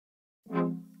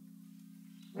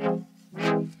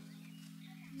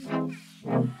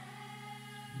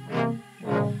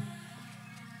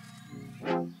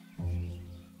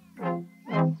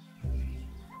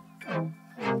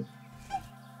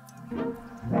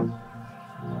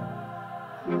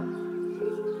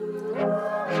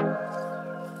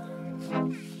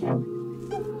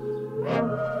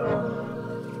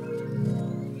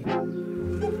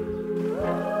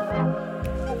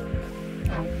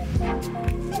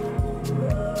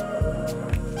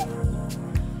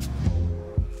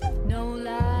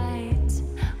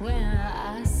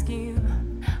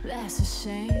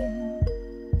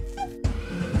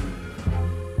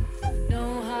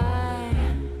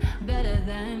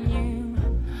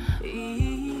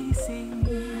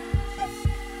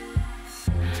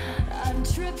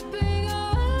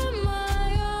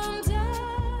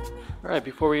Alright,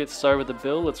 before we get started with the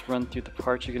build, let's run through the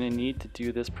parts you're going to need to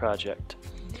do this project.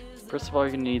 First of all,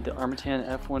 you're going to need the Armattan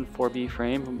f1-4b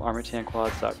frame from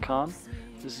armattanquads.com.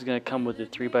 This is going to come with the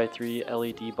 3x3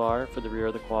 LED bar for the rear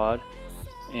of the quad,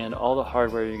 and all the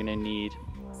hardware you're going to need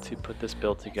to put this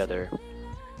build together.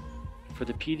 For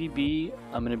the PDB,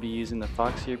 I'm going to be using the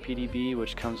Foxier PDB,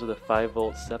 which comes with a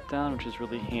 5-volt step down, which is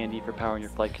really handy for powering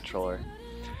your flight controller.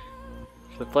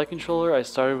 For the flight controller, I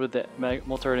started with the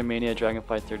Multi-Rotor Mania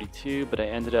Dragonfly 32, but I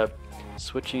ended up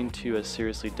switching to a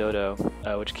Seriously Dodo,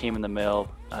 which came in the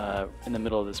mail in the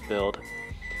middle of this build.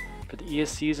 For the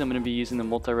ESCs, I'm going to be using the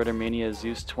Multi-Rotor Mania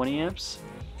Zeus 20 amps,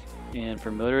 and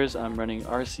for motors, I'm running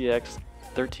RCX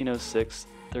 1306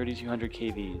 3200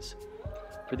 kVs.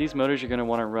 For these motors, you're going to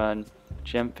want to run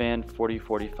Gemfan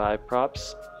 4045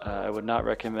 props. I would not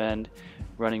recommend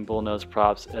running bullnose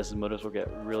props, as the motors will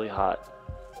get really hot.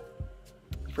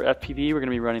 For FPV, we're going to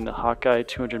be running the Hawkeye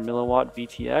 200 milliwatt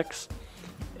VTX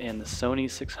and the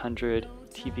Sony 600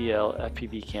 TVL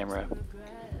FPV camera.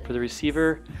 For the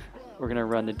receiver, we're going to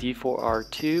run the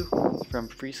D4R2 from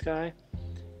FreeSky.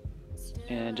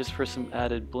 And just for some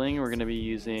added bling, we're going to be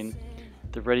using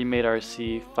the Ready-Made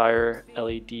RC Fire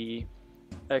LED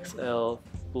XL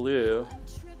Blue.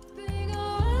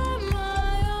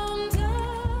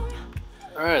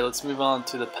 Alright, let's move on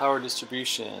to the power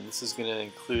distribution. This is going to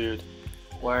include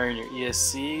wiring your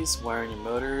ESCs, wiring your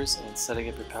motors, and setting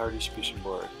up your power distribution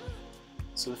board.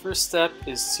 So the first step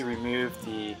is to remove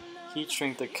the heat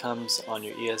shrink that comes on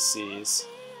your ESCs.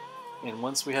 And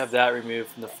once we have that removed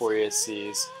from the 4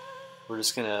 ESCs, we're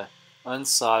just going to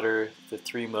unsolder the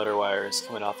 3 motor wires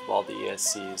coming off of all the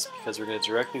ESCs, because we're going to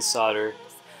directly solder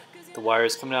the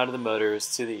wires coming out of the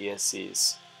motors to the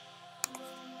ESCs.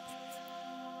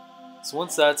 So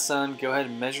once that's done, go ahead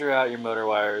and measure out your motor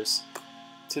wires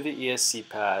to the ESC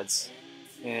pads,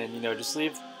 and just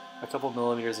leave a couple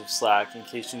millimeters of slack in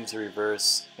case you need to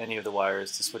reverse any of the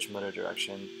wires to switch motor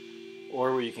direction.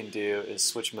 Or what you can do is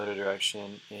switch motor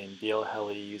direction in BL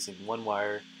Heli using 1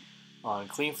 wire on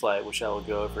clean flight, which I will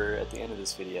go over at the end of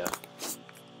this video.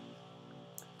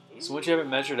 So once you have it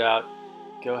measured out,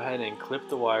 go ahead and clip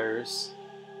the wires,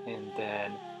 and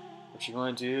then what you're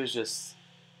going to do is just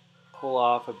pull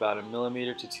off about 1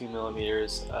 millimeter to 2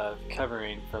 millimeters of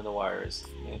covering from the wires.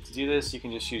 And to do this, you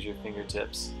can just use your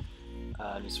fingertips.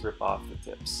 Just rip off the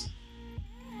tips.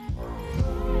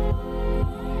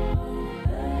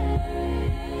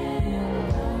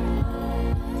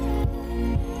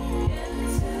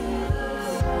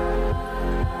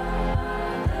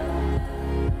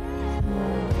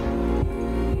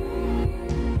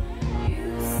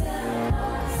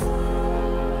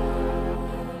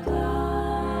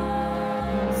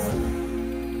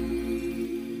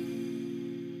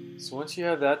 So once you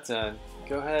have that done,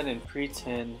 go ahead and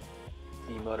pre-tin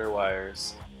the motor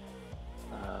wires.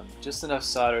 Just enough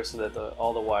solder so that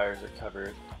all the wires are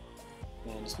covered.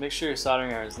 And just make sure your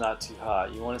soldering iron is not too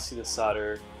hot. You want to see the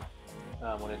solder,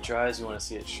 when it dries, you want to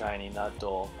see it shiny, not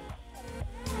dull.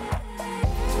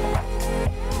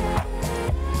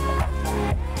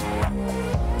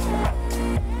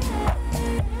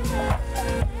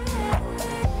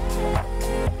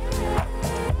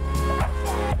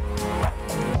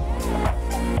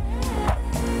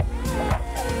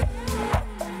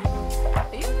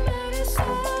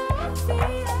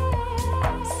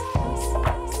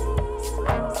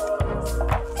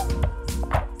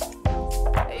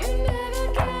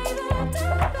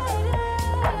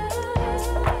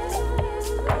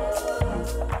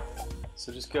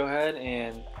 So just go ahead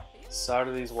and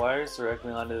solder these wires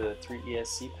directly onto the 3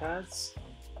 ESC pads.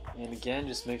 And again,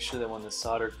 just make sure that when the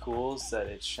solder cools that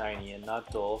it's shiny and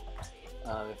not dull.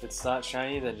 If it's not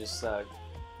shiny, then just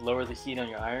lower the heat on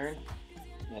your iron.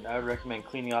 And I would recommend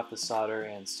cleaning off the solder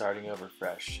and starting over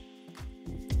fresh.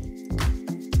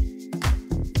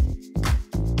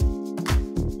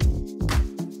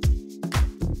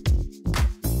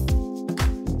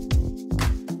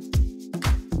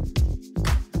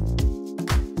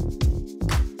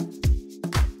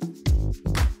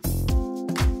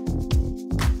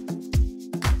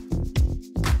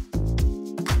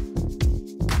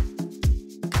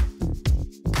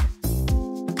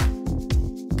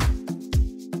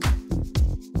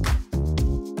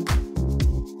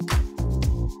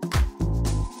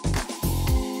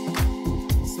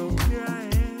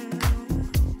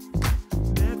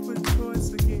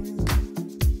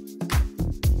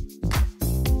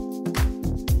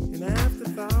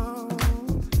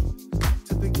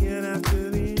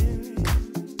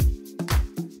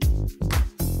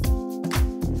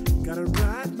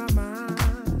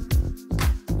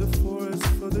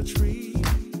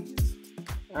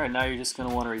 Alright, now you're just going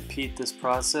to want to repeat this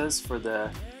process for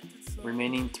the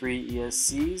remaining 3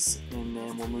 ESCs, and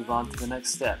then we'll move on to the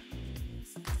next step.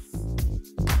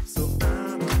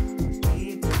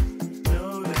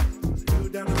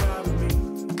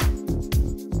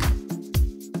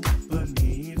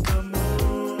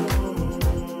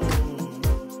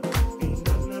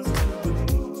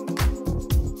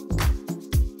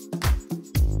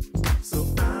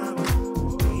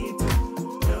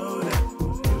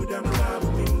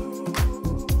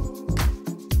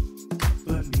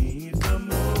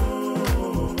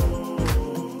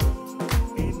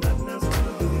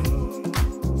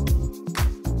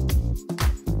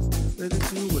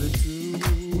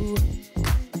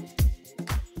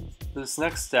 For this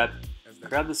next step,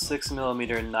 grab the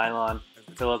 6mm nylon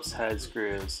Phillips head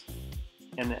screws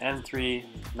and the M3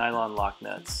 nylon lock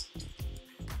nuts.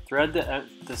 Thread the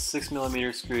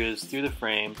 6mm screws through the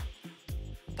frame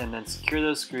and then secure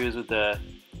those screws with the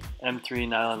M3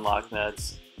 nylon lock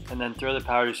nuts, and then throw the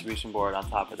power distribution board on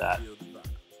top of that.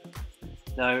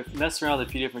 Now I messed around with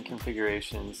a few different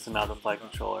configurations to mount the flight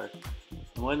controller.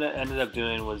 And what I ended up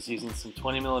doing was using some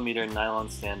 20mm nylon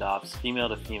standoffs, female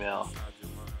to female,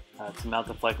 to mount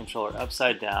the flight controller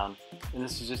upside down, and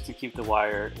this is just to keep the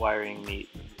wiring neat.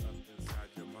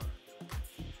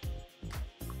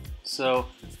 So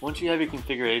once you have your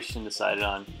configuration decided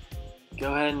on,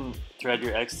 go ahead and thread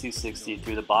your X260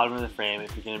 through the bottom of the frame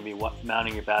if you're going to be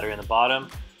mounting your battery on the bottom,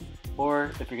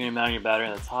 or if you're going to be mounting your battery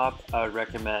on the top, I would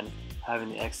recommend having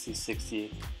the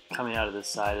X260 coming out of the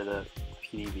side of the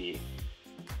PDB.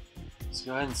 So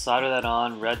go ahead and solder that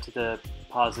on, red to the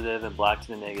positive and black to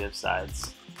the negative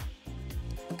sides.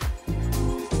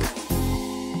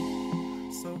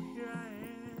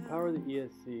 Power the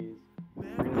ESCs.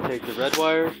 We're going to take the red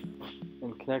wire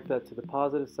and connect that to the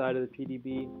positive side of the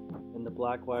PDB, and the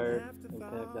black wire and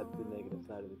connect that to the negative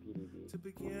side of the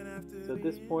PDB. So at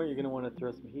this point you're going to want to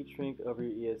throw some heat shrink over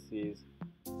your ESCs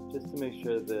just to make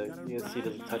sure that the ESC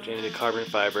doesn't touch any of the carbon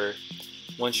fiber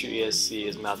once your ESC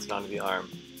is mounted onto the arm.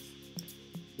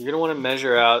 You're going to want to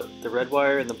measure out the red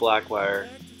wire and the black wire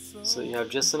so that you have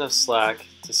just enough slack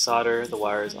to solder the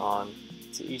wires on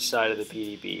to each side of the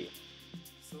PDB.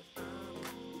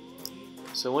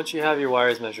 So once you have your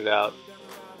wires measured out,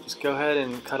 just go ahead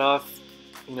and cut off,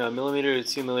 a millimeter to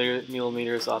 2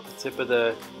 millimeters off the tip of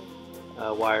the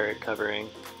wire covering,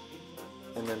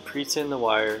 and then pre-tin the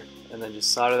wire, and then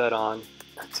just solder that on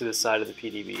to the side of the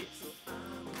PDB.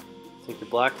 Take the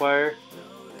black wire,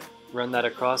 run that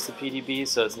across the PDB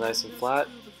so it's nice and flat,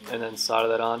 and then solder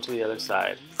that on to the other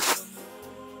side.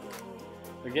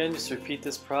 Again, just repeat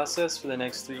this process for the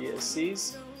next 3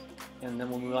 ESCs, and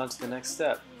then we'll move on to the next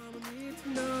step.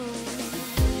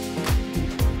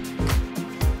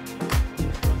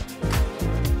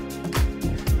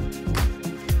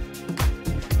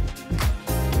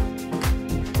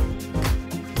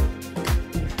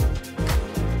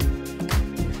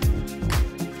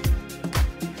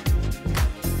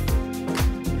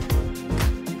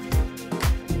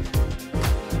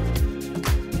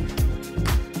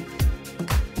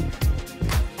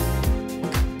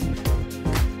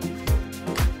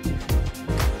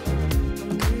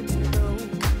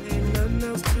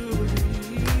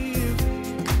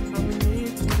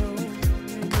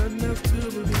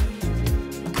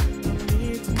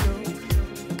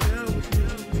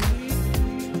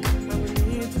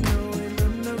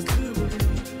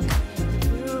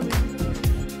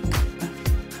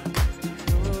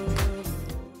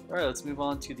 Alright, let's move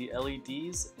on to the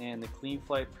LEDs and the clean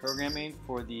flight programming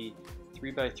for the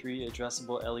 3x3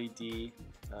 addressable LED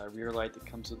rear light that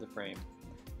comes with the frame.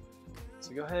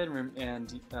 So go ahead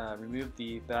and remove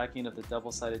the backing of the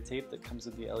double-sided tape that comes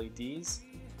with the LEDs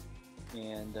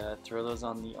and throw those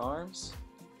on the arms.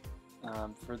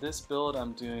 For this build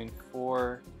I'm doing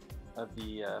 4 of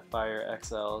the Fire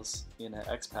XLs in an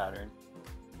X pattern.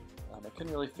 I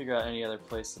couldn't really figure out any other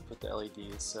place to put the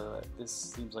LEDs, so this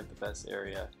seems like the best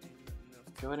area.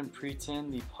 Go ahead and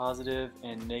pre-tin the positive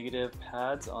and negative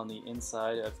pads on the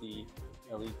inside of the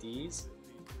LEDs,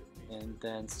 and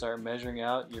then start measuring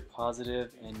out your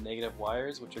positive and negative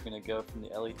wires, which are going to go from the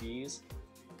LEDs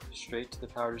straight to the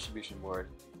power distribution board.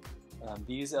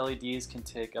 These LEDs can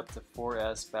take up to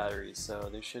 4S batteries, so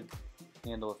they should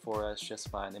handle a 4S just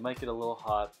fine. They might get a little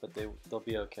hot, but they'll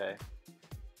be okay.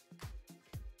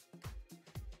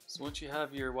 So once you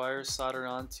have your wires soldered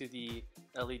onto the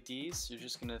LEDs, you're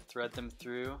just going to thread them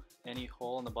through any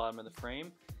hole in the bottom of the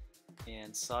frame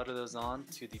and solder those on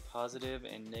to the positive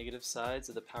and negative sides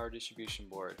of the power distribution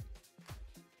board.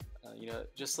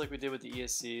 Just like we did with the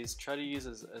ESCs, try to use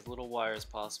as little wire as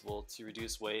possible to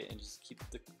reduce weight and just keep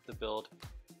the build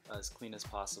as clean as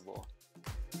possible.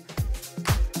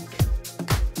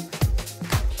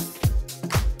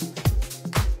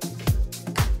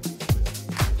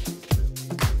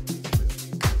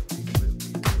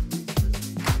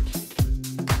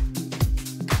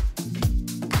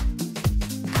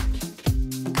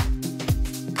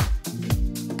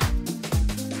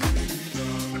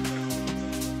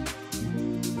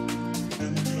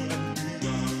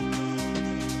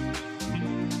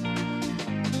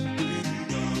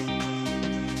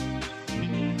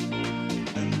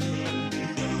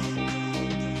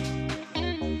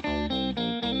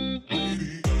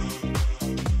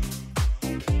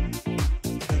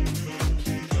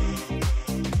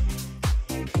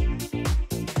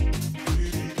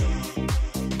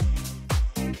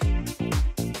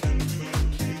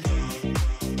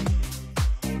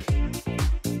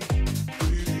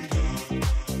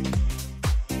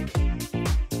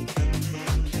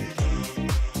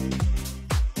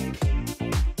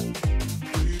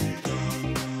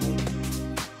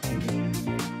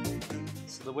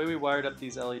 The way we wired up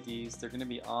these LEDs, they're going to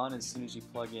be on as soon as you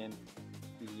plug in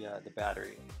the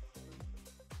battery.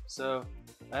 So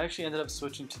I actually ended up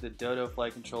switching to the Dodo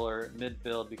flight controller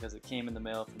mid-build because it came in the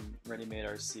mail from Ready-Made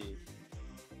RC.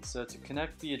 So to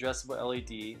connect the addressable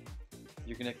LED,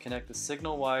 you're going to connect the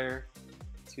signal wire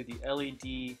to the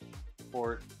LED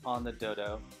port on the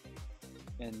Dodo,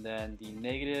 and then the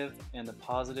negative and the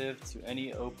positive to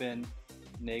any open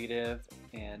negative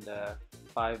and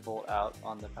 5-volt out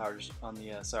on the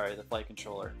the flight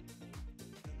controller.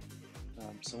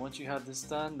 So once you have this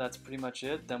done, that's pretty much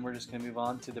it. Then we're just going to move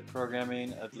on to the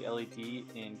programming of the LED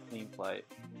in Clean Flight.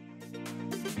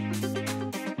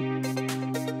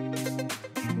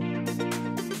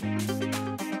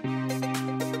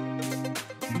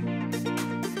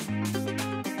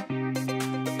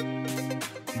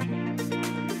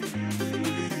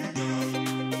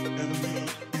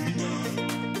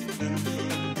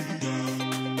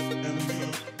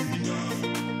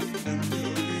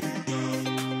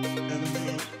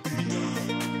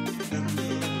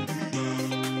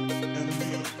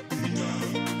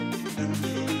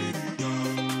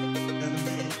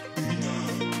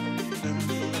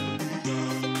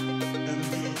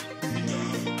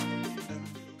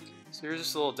 So here's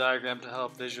just a little diagram to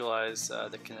help visualize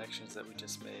the connections that we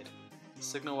just made. The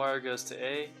signal wire goes to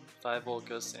A, 5-volt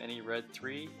goes to any red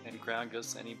 3, and ground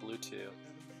goes to any blue 2.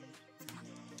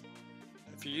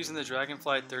 If you're using the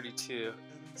Dragonfly 32,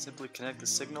 simply connect the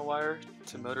signal wire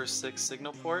to motor 6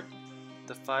 signal port,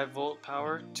 the 5-volt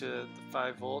power to the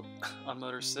 5-volt on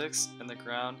motor 6, and the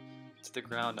ground to the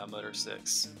ground on motor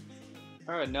 6.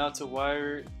 Alright, now to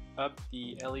wire up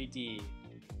the LED.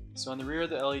 So on the rear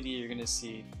of the LED you're going to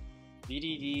see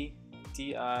VDD,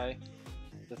 DI,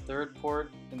 the third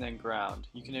port, and then ground.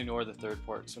 You can ignore the third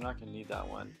port, so we're not going to need that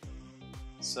one.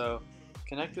 So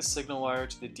connect the signal wire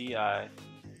to the DI.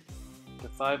 The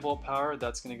 5-volt power,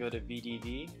 that's going to go to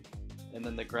VDD, and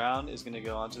then the ground is going to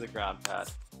go onto the ground pad.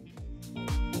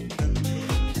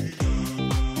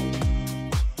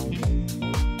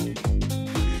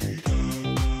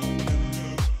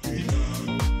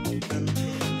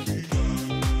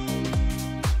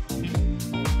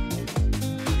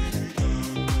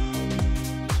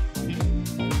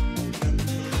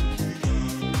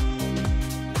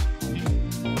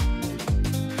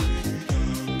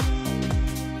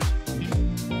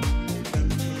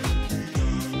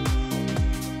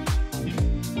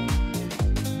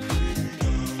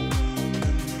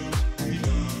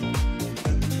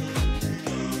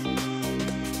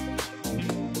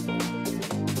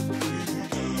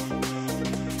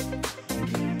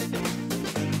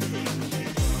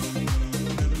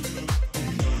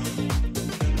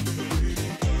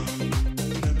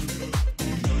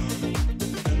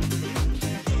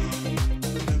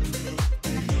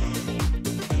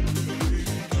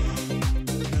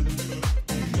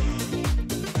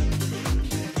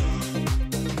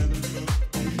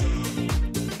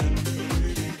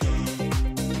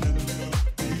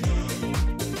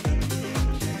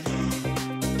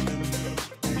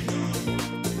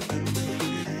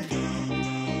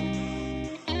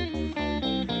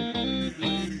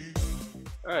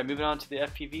 Alright, moving on to the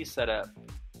FPV setup.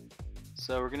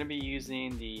 So we're going to be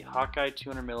using the Hawkeye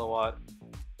 200 milliwatt,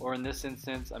 or in this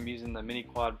instance I'm using the Mini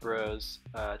Quad Bros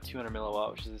 200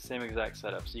 milliwatt, which is the same exact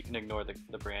setup, so you can ignore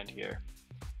the brand here.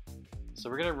 So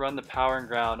we're going to run the power and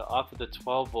ground off of the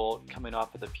 12 volt coming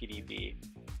off of the PDB.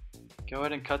 Go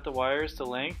ahead and cut the wires to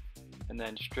length, and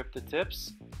then strip the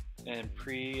tips and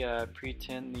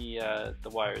pre-tin the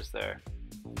wires there.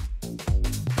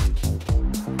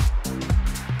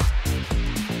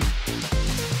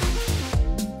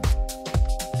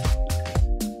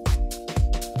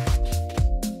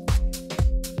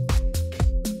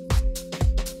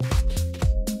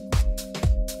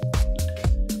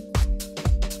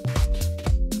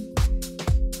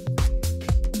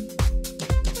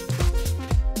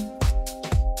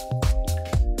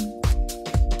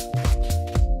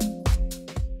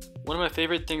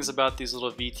 favorite things about these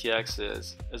little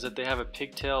VTXs is that they have a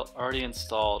pigtail already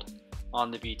installed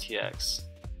on the VTX.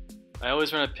 I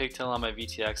always run a pigtail on my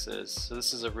VTXs, so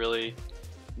this is a really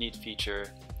neat feature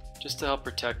just to help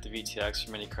protect the VTX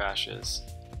from any crashes.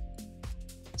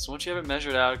 So once you have it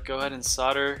measured out, go ahead and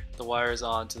solder the wires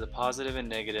on to the positive and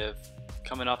negative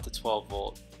coming off the 12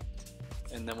 volt,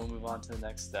 and then we'll move on to the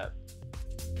next step.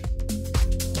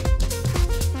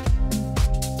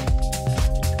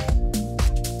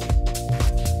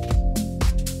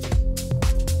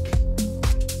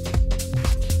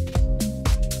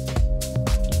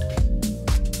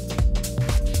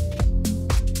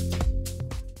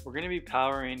 We're going to be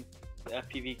powering the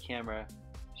FPV camera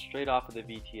straight off of the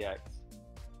VTX.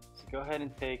 So go ahead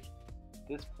and take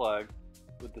this plug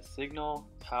with the signal,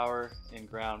 power,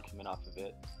 and ground coming off of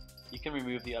it. You can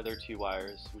remove the other two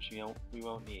wires, which we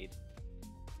won't need.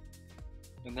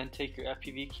 And then take your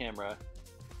FPV camera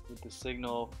with the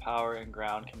signal, power, and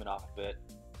ground coming off of it,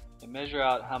 and measure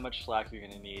out how much slack you're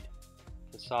going to need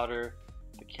to solder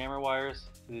the camera wires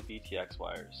to the VTX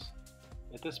wires.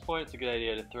 At this point, it's a good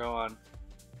idea to throw on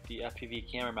the FPV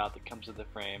camera mount that comes with the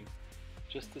frame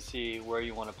just to see where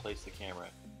you want to place the camera.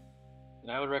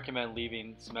 And I would recommend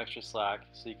leaving some extra slack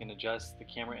so you can adjust the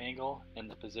camera angle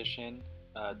and the position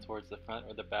towards the front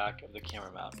or the back of the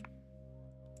camera mount.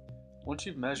 Once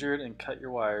you've measured and cut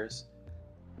your wires,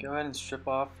 go ahead and strip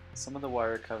off some of the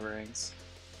wire coverings,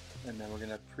 and then we're going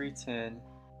to pre-tin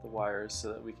the wires so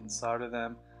that we can solder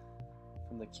them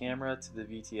from the camera to the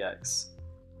VTX.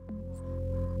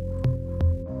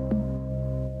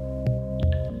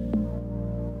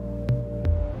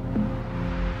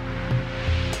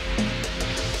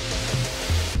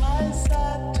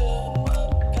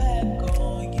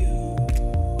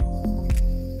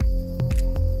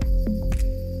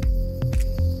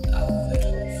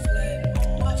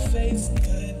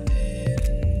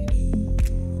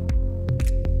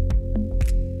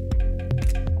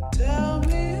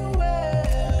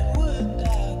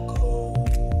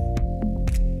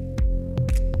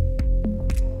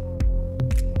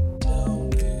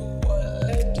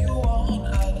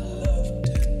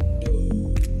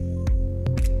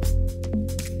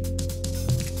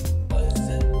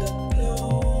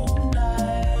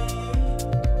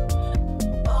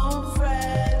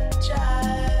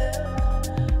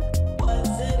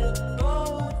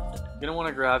 You're going to want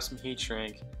to grab some heat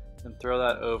shrink and throw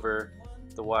that over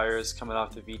the wires coming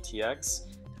off the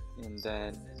VTX, and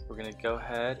then we're going to go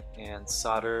ahead and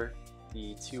solder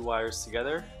the two wires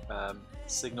together,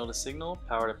 signal to signal,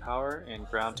 power to power, and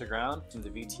ground to ground from the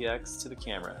VTX to the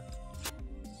camera.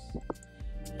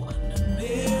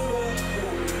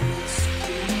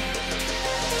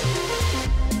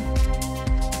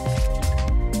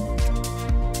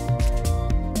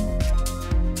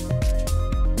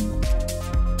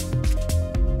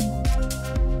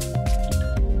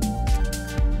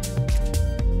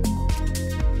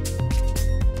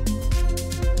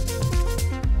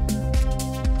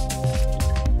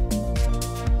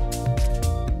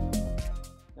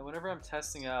 Whenever I'm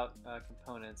testing out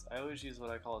components, I always use what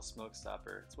I call a smoke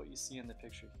stopper. It's what you see in the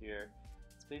picture here.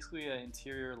 It's basically an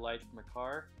interior light from a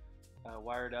car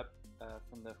wired up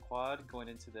from the quad going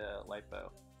into the light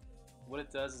bow. What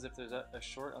it does is if there's a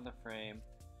short on the frame,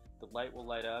 the light will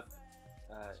light up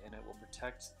and it will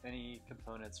protect any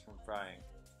components from frying.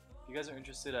 If you guys are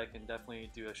interested, I can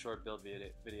definitely do a short build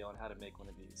video on how to make one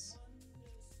of these.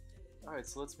 Alright,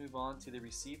 so let's move on to the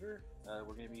receiver.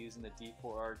 We're going to be using the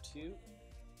D4R2.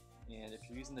 And if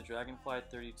you're using the Dragonfly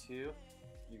 32,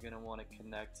 you're going to want to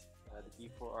connect the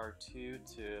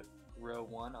D4R2 to row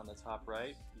 1 on the top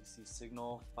right. You see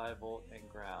signal, 5 volt, and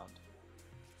ground.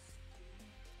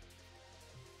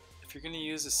 If you're going to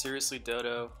use a Seriously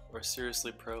Dodo or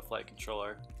Seriously Pro flight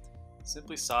controller,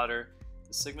 simply solder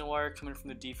the signal wire coming from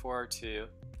the D4R2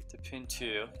 to pin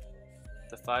 2,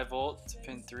 the 5 volt to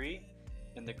pin 3,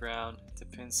 and the ground to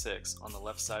pin 6 on the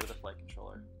left side of the flight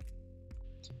controller.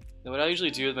 Now what I usually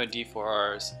do with my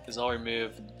D4Rs is I'll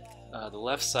remove the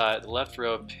left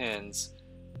row of pins,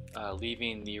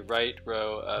 leaving the right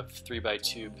row of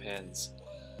 3x2 pins.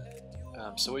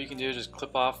 So what you can do is just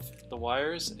clip off the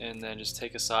wires and then just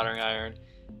take a soldering iron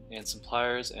and some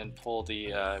pliers and pull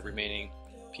the remaining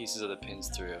pieces of the pins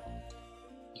through.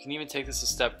 You can even take this a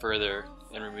step further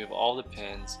and remove all the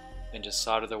pins and just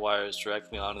solder the wires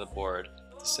directly onto the board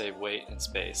to save weight and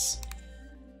space.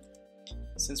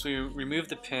 Since we removed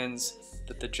the pins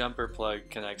that the jumper plug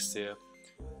connects to,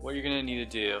 what you're going to need to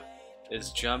do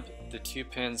is jump the two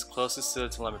pins closest to the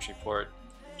telemetry port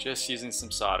just using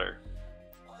some solder.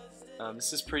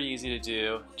 This is pretty easy to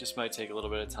do, just might take a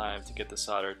little bit of time to get the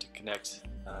solder to connect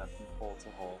from hole to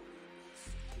hole.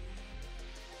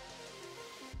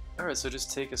 Alright, so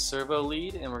just take a servo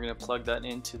lead and we're going to plug that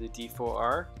into the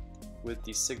D4R with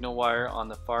the signal wire on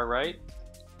the far right,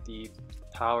 the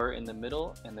power in the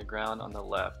middle, and the ground on the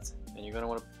left. And you're going to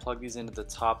want to plug these into the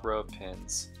top row of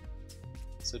pins.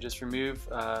 So just remove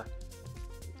a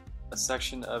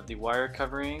section of the wire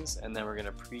coverings, and then we're going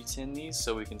to pre-tin these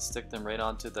so we can stick them right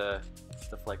onto the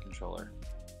flight controller.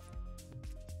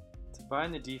 To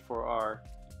bind the D4R,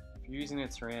 if you're using a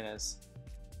Tyrannus,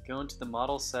 go into the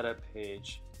model setup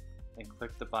page and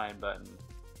click the bind button.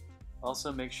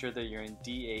 Also make sure that you're in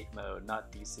D8 mode,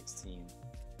 not D16.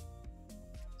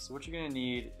 So what you're going to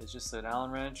need is just an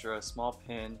Allen wrench or a small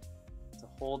pin to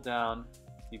hold down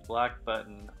the black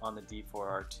button on the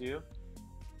D4R2,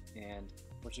 and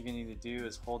what you're going to need to do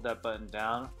is hold that button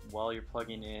down while you're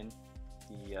plugging in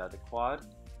the quad,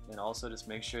 and also just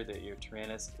make sure that your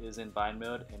Tyrannus is in bind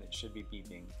mode and it should be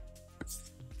beeping.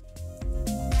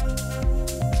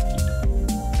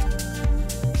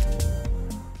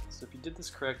 So if you did this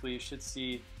correctly, you should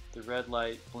see the red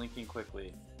light blinking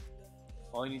quickly.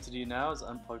 All you need to do now is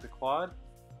unplug the quad,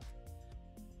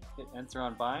 hit enter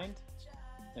on bind,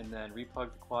 and then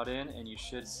replug the quad in, and you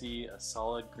should see a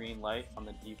solid green light on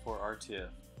the D4R2.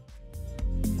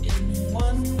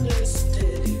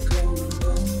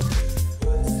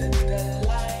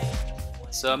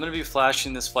 So I'm going to be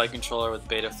flashing this flight controller with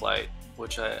Betaflight,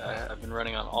 which I've been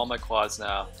running on all my quads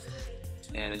now,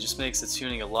 and it just makes the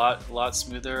tuning a lot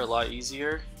smoother, a lot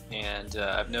easier, and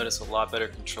I've noticed a lot better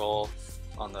control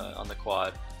on the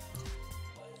quad.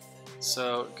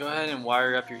 So go ahead and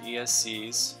wire up your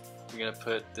ESCs. You're going to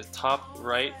put the top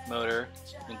right motor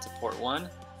into port 1,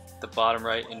 the bottom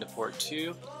right into port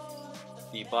 2,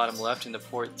 the bottom left into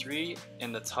port 3,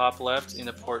 and the top left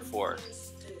into port 4.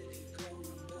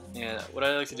 And what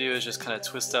I like to do is just kind of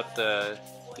twist up the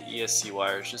ESC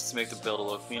wires just to make the build a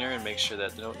little cleaner and make sure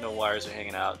that no wires are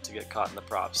hanging out to get caught in the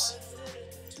props.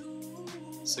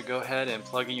 So go ahead and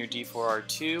plug in your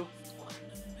D4R2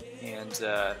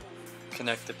 and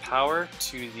connect the power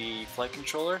to the flight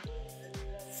controller.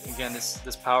 Again,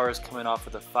 this power is coming off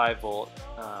with a 5 volt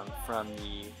from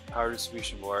the power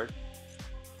distribution board,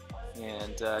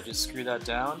 and just screw that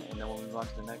down, and then we'll move on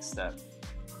to the next step.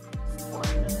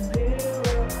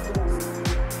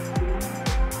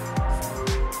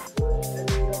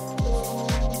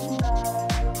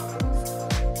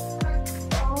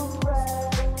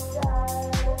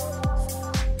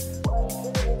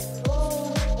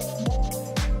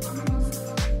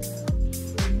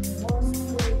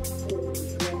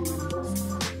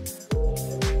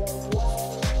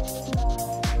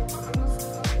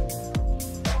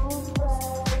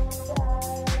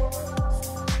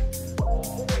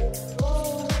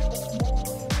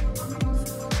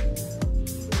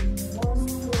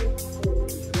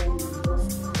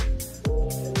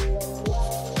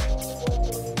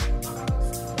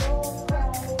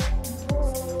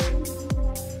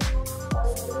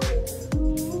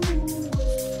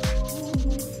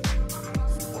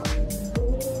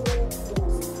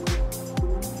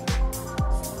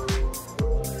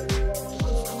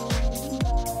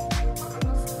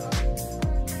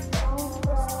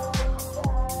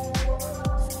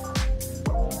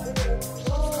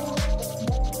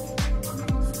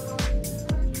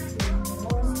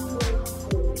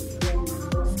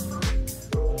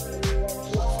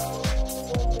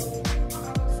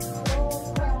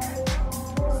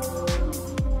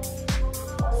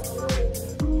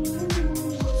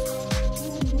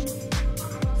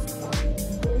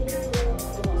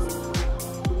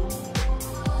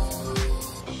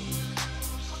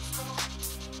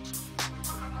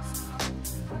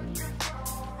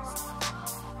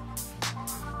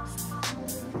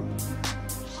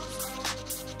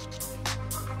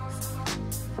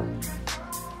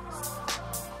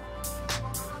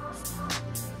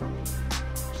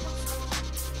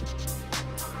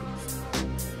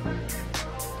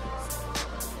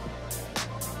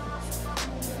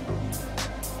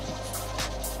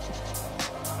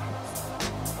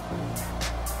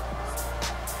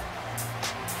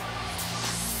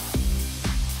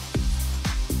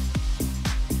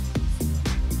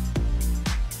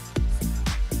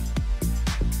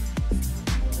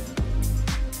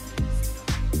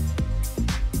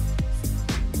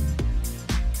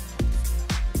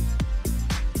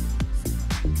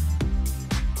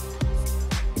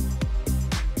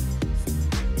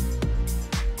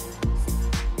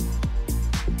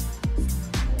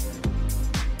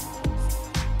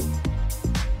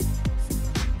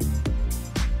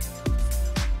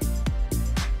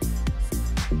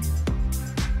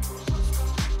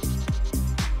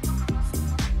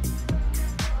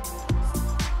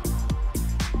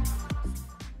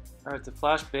 Alright, to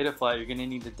flash Betaflight, you're going to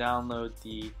need to download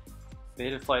the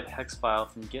Betaflight hex file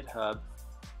from GitHub.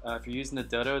 If you're using the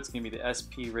Dodo, it's going to be the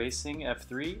SP Racing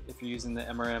F3. If you're using the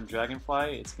MRM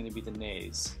Dragonfly, it's going to be the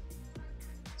Naze.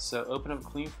 So open up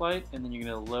CleanFlight, and then you're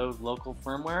going to load local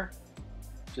firmware.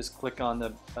 Just click on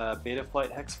the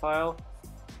Betaflight hex file,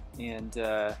 and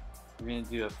we're going to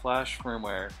do a flash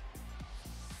firmware.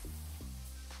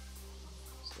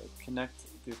 So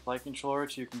connect the flight controller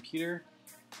to your computer,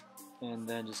 and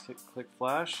then just click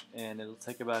flash, and it'll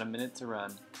take about a minute to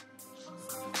run.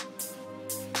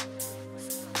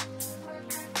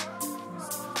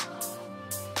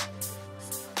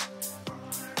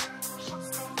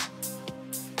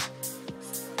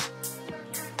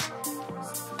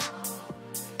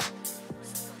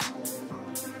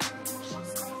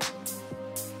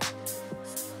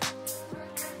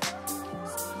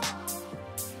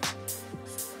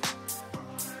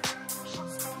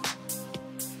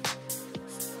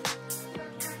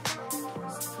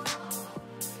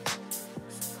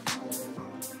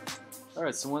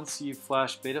 Alright, so once you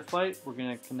flash Betaflight, we're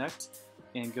going to connect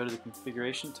and go to the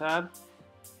configuration tab.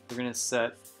 We're going to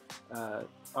set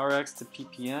RX to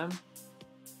PPM,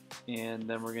 and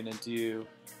then we're going to do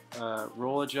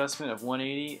roll adjustment of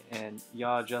 180 and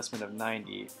yaw adjustment of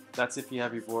 90. That's if you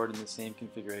have your board in the same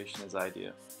configuration as I do.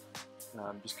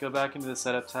 Just go back into the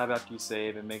setup tab after you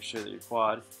save and make sure that your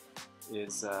quad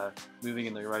is moving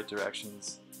in the right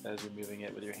directions as you're moving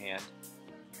it with your hand.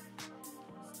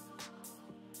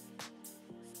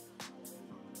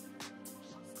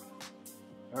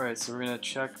 Alright, so we're going to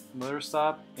check motor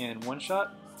stop and one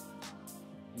shot,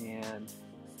 and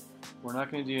we're not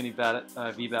going to do any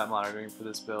VBAT monitoring for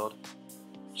this build.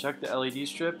 Check the LED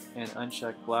strip and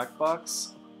uncheck black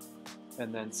box,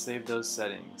 and then save those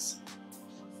settings.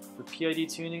 For PID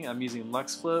tuning, I'm using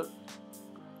LuxFloat,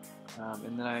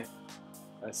 and then I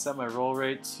set my roll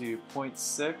rate to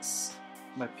 0.6,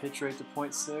 my pitch rate to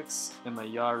 0.6, and my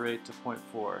yaw rate to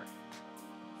 0.4.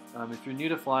 If you're new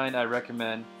to flying, I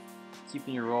recommend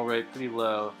keeping your roll rate pretty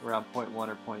low, around 0.1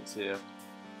 or 0.2.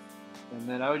 And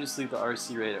then I would just leave the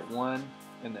RC rate at 1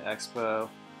 and the expo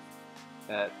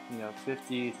at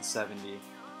 50 to 70.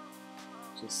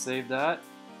 Just save that.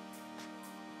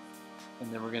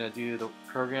 And then we're going to do the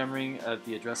programming of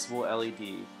the addressable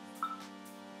LED.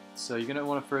 So you're going to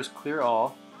want to first clear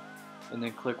all, and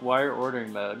then click wire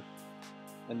ordering mode,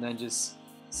 and then just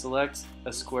select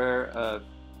a square of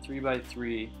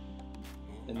 3x3,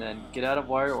 and then get out of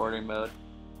wire ordering mode,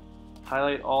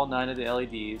 highlight all 9 of the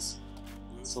LEDs,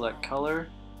 select color,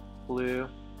 blue,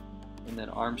 and then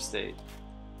arm state,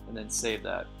 and then save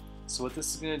that. So what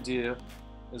this is going to do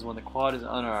is when the quad is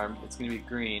unarmed, it's going to be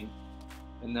green,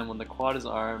 and then when the quad is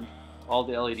armed, all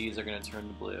the LEDs are going to turn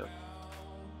to blue.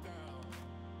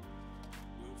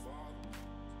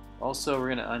 Also,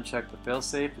 we're going to uncheck the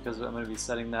failsafe because I'm going to be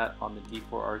setting that on the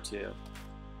D4R2.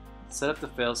 Set up the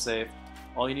failsafe.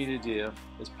 All you need to do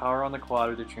is power on the quad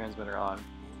with your transmitter on,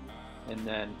 and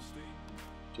then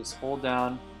just hold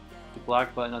down the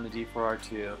black button on the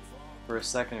D4R2 for a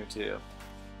second or two,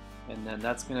 and then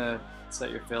that's going to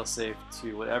set your failsafe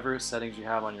to whatever settings you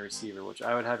have on your receiver, which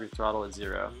I would have your throttle at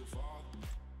 0.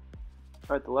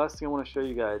 Alright, the last thing I want to show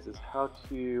you guys is how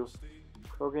to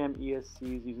program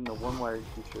ESCs using the one-wire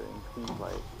feature in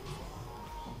CleanFlight.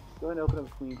 Go ahead and open up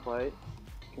CleanFlight,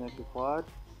 connect your quad,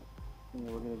 and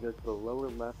then we're going to go to the lower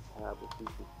left tab, which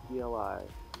is the CLI.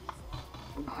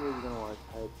 In here you're going to want to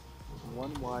type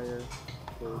one wire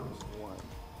code 1.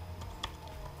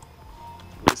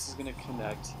 This is going to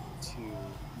connect to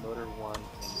motor 1 and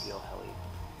VL Heli.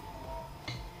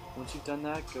 Once you've done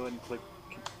that, go ahead and click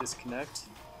disconnect,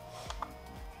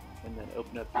 and then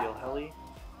open up VL Heli.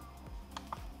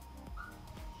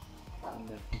 And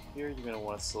then from here you're going to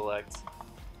want to select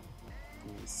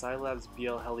the Scilab's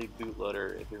BL Heli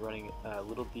bootloader if you're running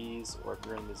Little D's or if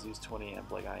you're running the Zeus 20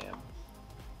 amp like I am.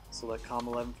 Select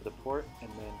COM11 for the port, and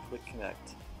then click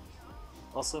connect.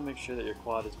 Also make sure that your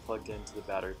quad is plugged into the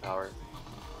battery power.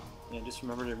 And just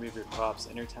remember to remove your props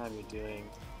anytime you're doing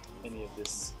any of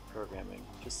this programming,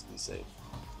 just to be safe.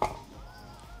 So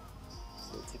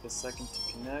it'll take a second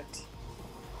to connect.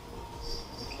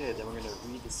 Okay, then we're going to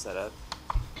read the setup.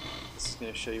 This is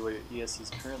going to show you where your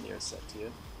ESCs currently are set to.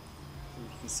 You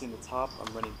can see in the top,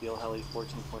 I'm running BL Heli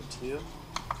 14.2.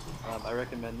 I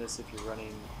recommend this if you're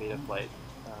running Betaflight.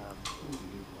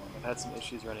 I've had some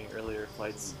issues running earlier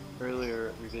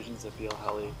revisions of BL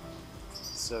Heli.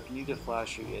 So if you need to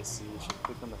flash your ESC, you should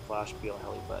click on the Flash BL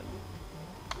Heli button,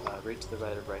 right to the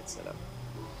right of right setup.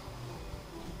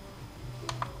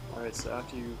 Alright, so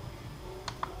after you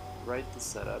write the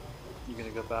setup, you're going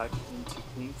to go back into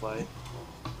CleanFlight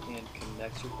and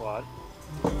connect your quad.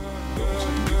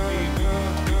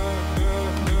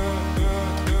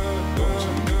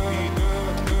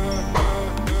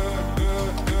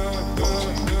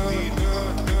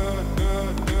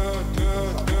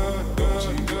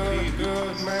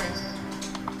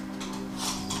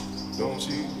 Don't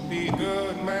you be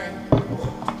good, man?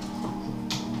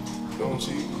 Don't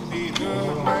you be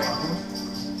good, man?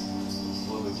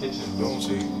 Well, the kitchen. Don't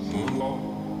you move on?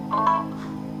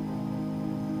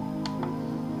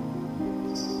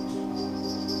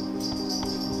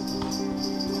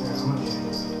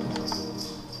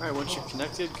 Alright, once you're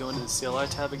connected, go into the CLI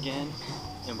tab again,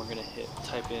 and we're going to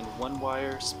type in one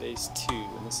wire space 2,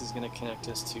 and this is going to connect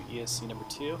us to ESC number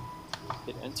 2.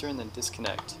 Hit enter and then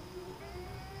disconnect.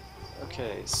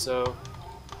 Okay, so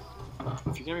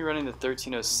if you're going to be running the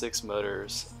 1306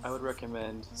 motors, I would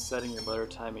recommend setting your motor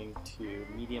timing to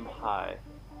medium-high.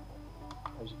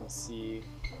 As you can see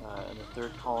in the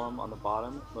third column on the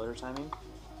bottom, motor timing.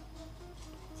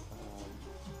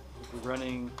 If you're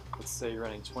running, let's say you're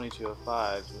running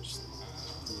 2205, which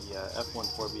the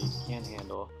f1-4b can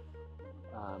handle,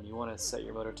 you want to set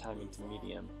your motor timing to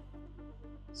medium.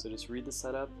 So just read the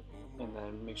setup, and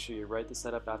then make sure you write the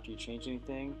setup after you change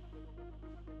anything,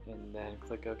 and then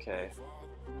click OK.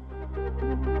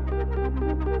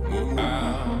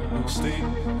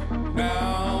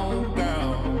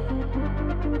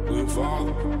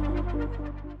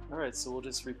 Alright, so we'll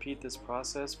just repeat this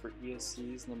process for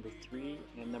ESCs number 3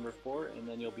 and number 4, and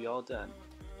then you'll be all done.